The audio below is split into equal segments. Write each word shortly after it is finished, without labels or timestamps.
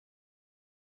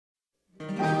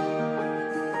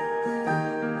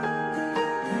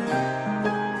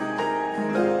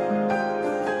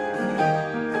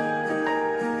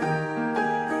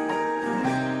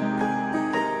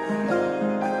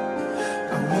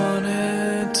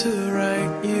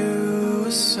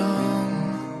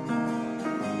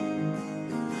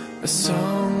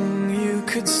song you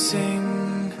could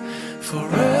sing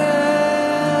forever.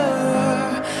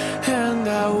 And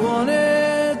I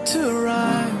wanted to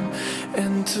rhyme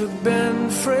and to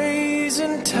bend phrase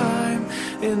and time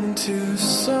into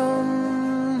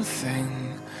something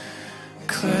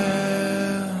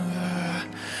clever.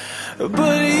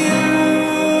 But you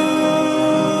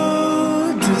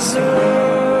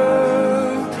deserve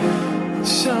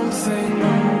something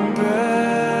better.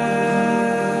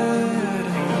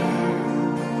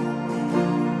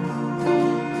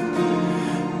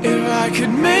 If I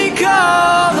could make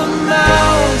all the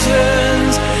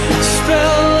mountains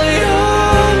spell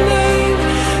your name,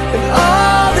 and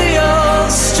all the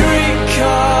old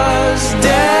streetcars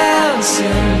dance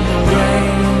in the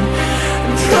rain,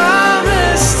 and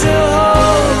promise to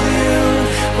hold you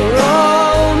for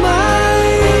all my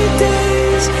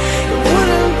days, it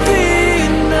wouldn't be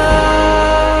enough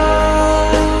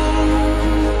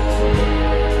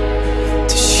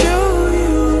to show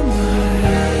you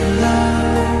my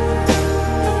life.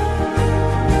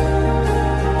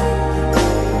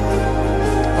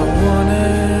 I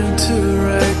wanted to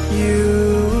write you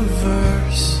a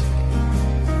verse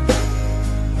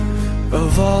of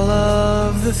all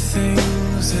of the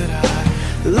things that I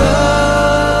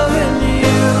love in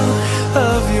you,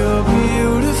 of your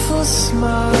beautiful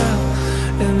smile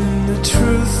and the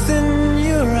truth in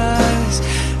your eyes,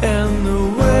 and the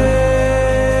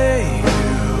way you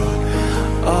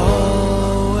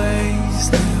always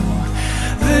knew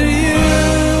that you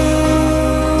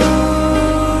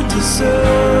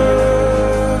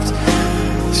deserved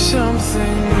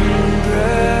something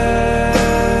better.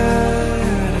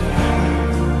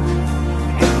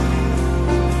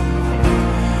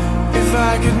 If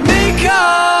I could make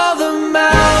all the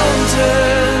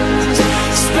mountains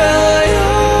spell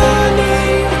your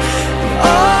name, and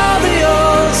all the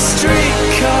old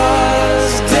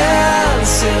streetcars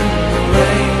dance in the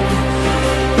rain,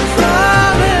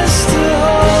 promise to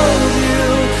hold you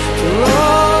for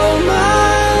all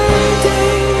my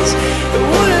days, it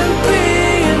wouldn't be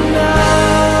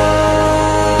enough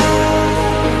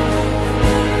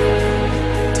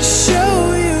to show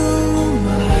you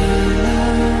my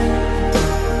life.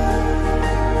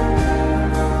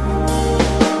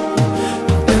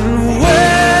 And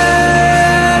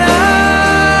when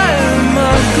I'm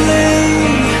ugly,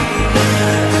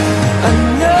 I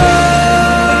know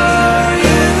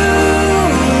you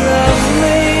love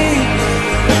me,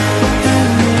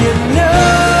 and you know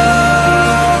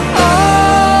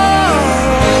all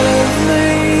of me,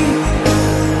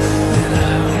 and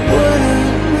I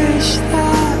wouldn't wish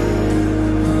that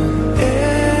on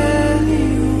anyone.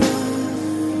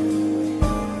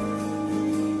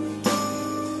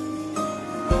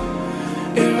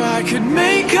 If I could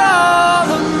make all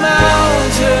the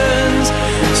mountains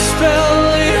spell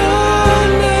your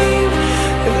name,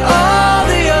 and all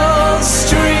the old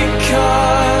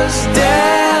streetcars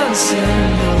dance in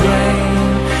the rain,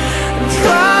 and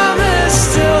promise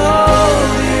to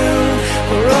hold you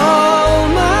for all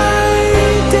my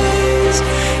days,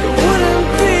 it wouldn't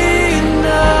be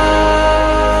enough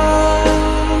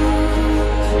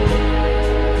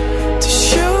to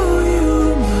show you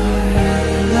my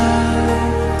life.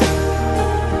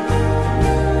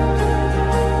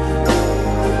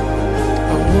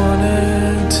 I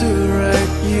wanted to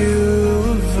write you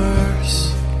a verse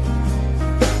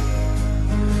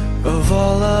of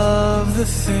all of the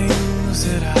things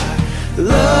that I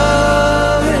love